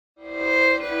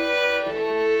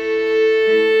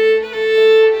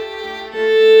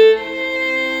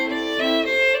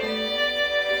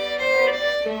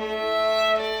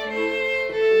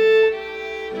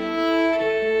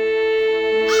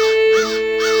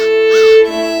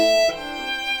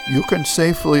you can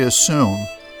safely assume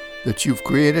that you've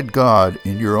created God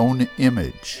in your own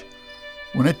image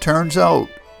when it turns out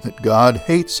that God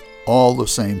hates all the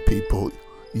same people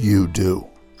you do.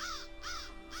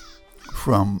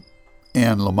 From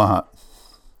Anne Lamott.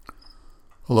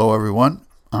 Hello everyone,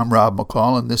 I'm Rob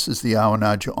McCall and this is the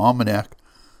Awanadjo Almanac,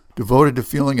 devoted to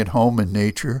feeling at home in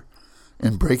nature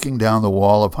and breaking down the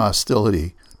wall of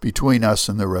hostility between us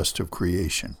and the rest of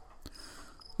creation.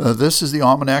 This is the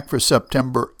Almanac for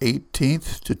September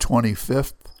 18th to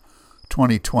 25th,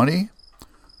 2020,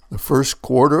 the first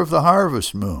quarter of the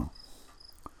harvest moon.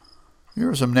 Here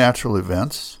are some natural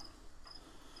events.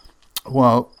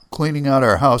 While cleaning out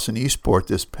our house in Eastport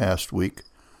this past week,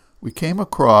 we came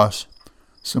across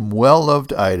some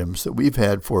well-loved items that we've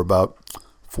had for about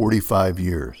 45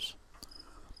 years.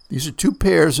 These are two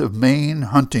pairs of Maine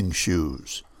hunting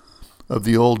shoes of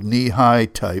the old knee-high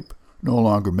type, no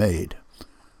longer made.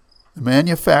 The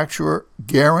manufacturer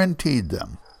guaranteed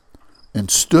them and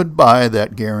stood by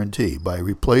that guarantee by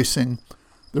replacing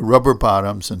the rubber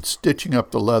bottoms and stitching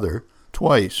up the leather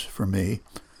twice for me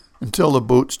until the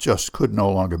boots just could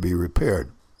no longer be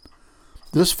repaired.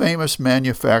 This famous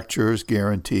manufacturer's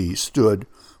guarantee stood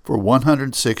for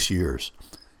 106 years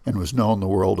and was known the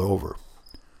world over.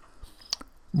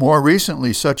 More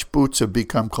recently, such boots have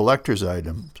become collector's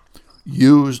items,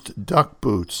 used duck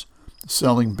boots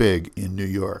selling big in New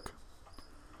York.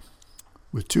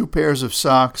 With two pairs of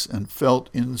socks and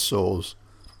felt insoles,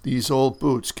 these old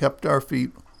boots kept our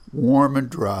feet warm and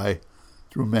dry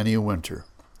through many a winter.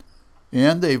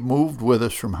 And they've moved with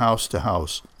us from house to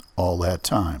house all that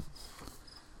time.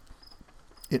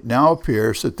 It now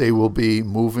appears that they will be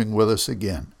moving with us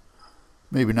again.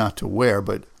 Maybe not to wear,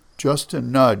 but just to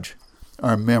nudge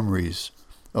our memories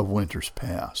of winters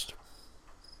past.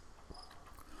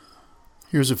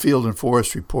 Here's a field and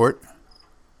forest report.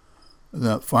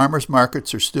 The farmers'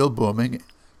 markets are still booming,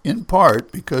 in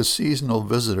part because seasonal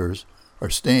visitors are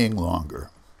staying longer.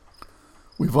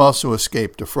 We've also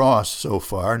escaped a frost so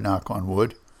far, knock on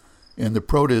wood, and the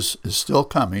produce is still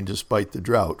coming despite the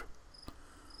drought.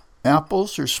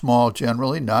 Apples are small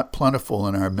generally, not plentiful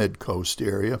in our mid-coast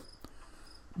area.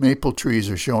 Maple trees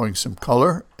are showing some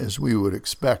color, as we would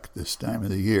expect this time of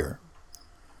the year.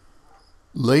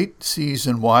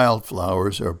 Late-season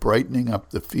wildflowers are brightening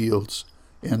up the fields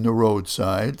and the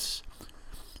roadsides,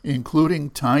 including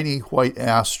tiny white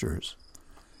asters,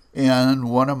 and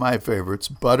one of my favorites,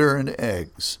 butter and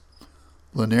eggs,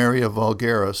 Linaria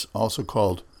vulgaris, also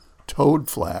called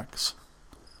toadflax.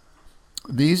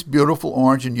 These beautiful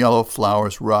orange and yellow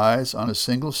flowers rise on a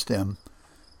single stem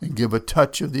and give a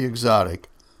touch of the exotic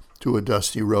to a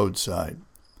dusty roadside.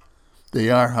 They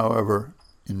are, however,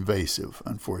 invasive,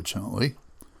 unfortunately,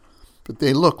 but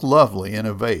they look lovely in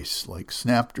a vase like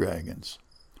snapdragons.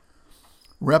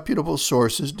 Reputable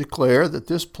sources declare that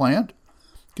this plant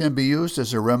can be used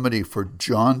as a remedy for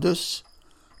jaundice,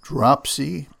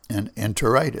 dropsy, and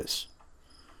enteritis.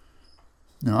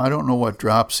 Now, I don't know what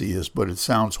dropsy is, but it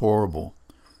sounds horrible.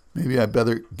 Maybe I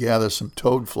better gather some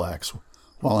toadflax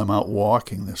while I'm out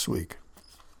walking this week.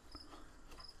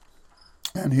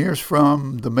 And here's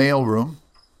from the mailroom,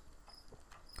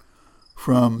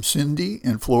 from Cindy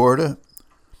in Florida,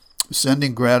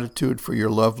 sending gratitude for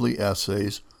your lovely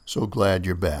essays. So glad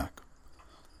you're back.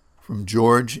 From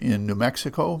George in New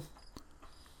Mexico,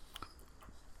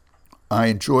 I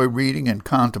enjoy reading and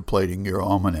contemplating your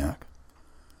almanac.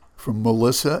 From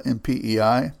Melissa in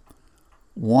PEI,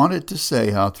 wanted to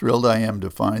say how thrilled I am to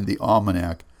find the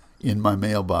almanac in my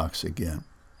mailbox again.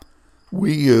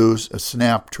 We use a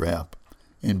snap trap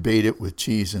and bait it with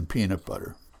cheese and peanut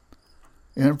butter.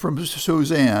 And from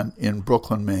Suzanne in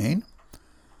Brooklyn, Maine,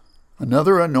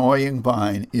 another annoying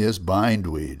vine is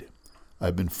bindweed.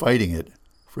 I've been fighting it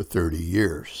for 30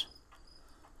 years.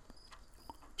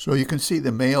 So you can see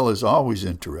the mail is always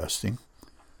interesting.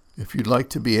 If you'd like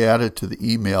to be added to the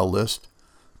email list,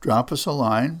 drop us a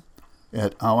line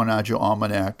at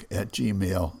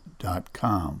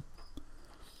awanadjoalmanac@gmail.com.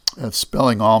 That's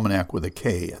spelling almanac with a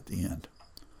K at the end.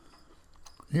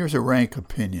 Here's a rank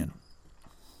opinion.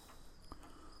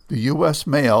 The U.S.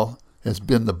 mail has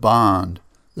been the bond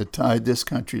that tied this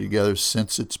country together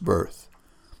since its birth,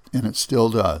 and it still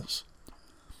does.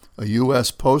 A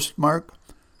U.S. postmark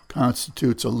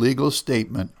constitutes a legal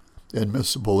statement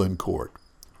admissible in court.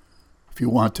 If you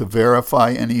want to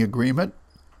verify any agreement,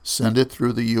 send it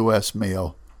through the U.S.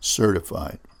 mail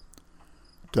certified.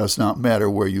 It does not matter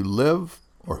where you live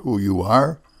or who you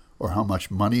are or how much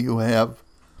money you have,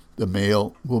 the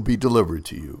mail will be delivered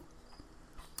to you.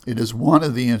 It is one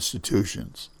of the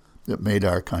institutions that made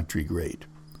our country great.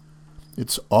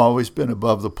 It's always been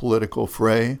above the political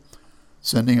fray,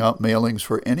 sending out mailings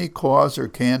for any cause or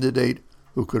candidate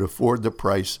who could afford the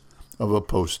price of a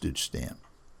postage stamp.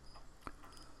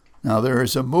 Now, there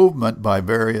is a movement by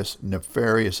various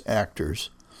nefarious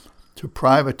actors to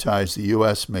privatize the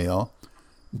U.S. mail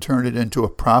and turn it into a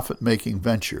profit-making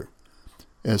venture,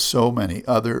 as so many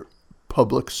other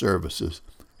public services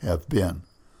have been,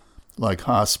 like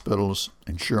hospitals,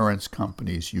 insurance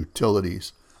companies,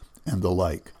 utilities, and the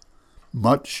like,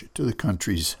 much to the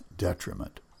country's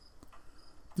detriment.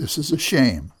 This is a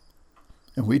shame,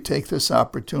 and we take this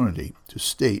opportunity to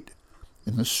state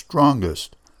in the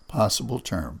strongest possible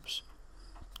terms,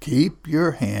 keep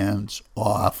your hands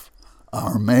off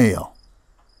our mail.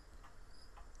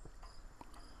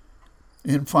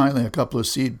 And finally, a couple of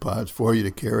seed pods for you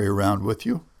to carry around with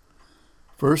you.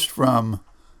 First, from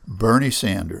Bernie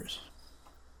Sanders.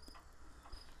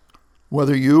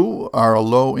 Whether you are a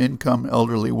low-income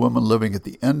elderly woman living at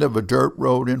the end of a dirt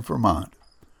road in Vermont,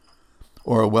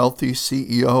 or a wealthy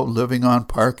CEO living on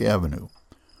Park Avenue,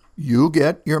 you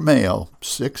get your mail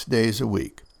 6 days a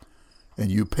week,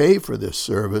 and you pay for this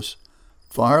service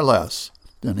far less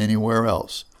than anywhere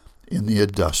else in the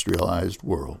industrialized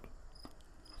world.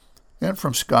 And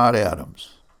from Scott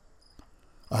Adams,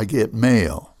 I get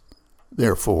mail,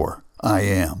 therefore I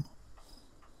am.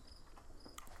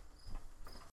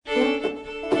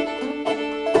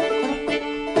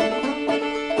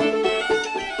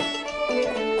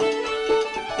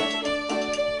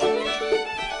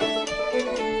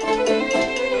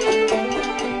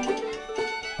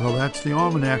 Well, that's the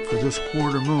almanac for this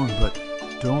quarter moon, but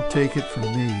don't take it from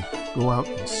me. Go out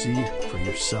and see for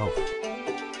yourself.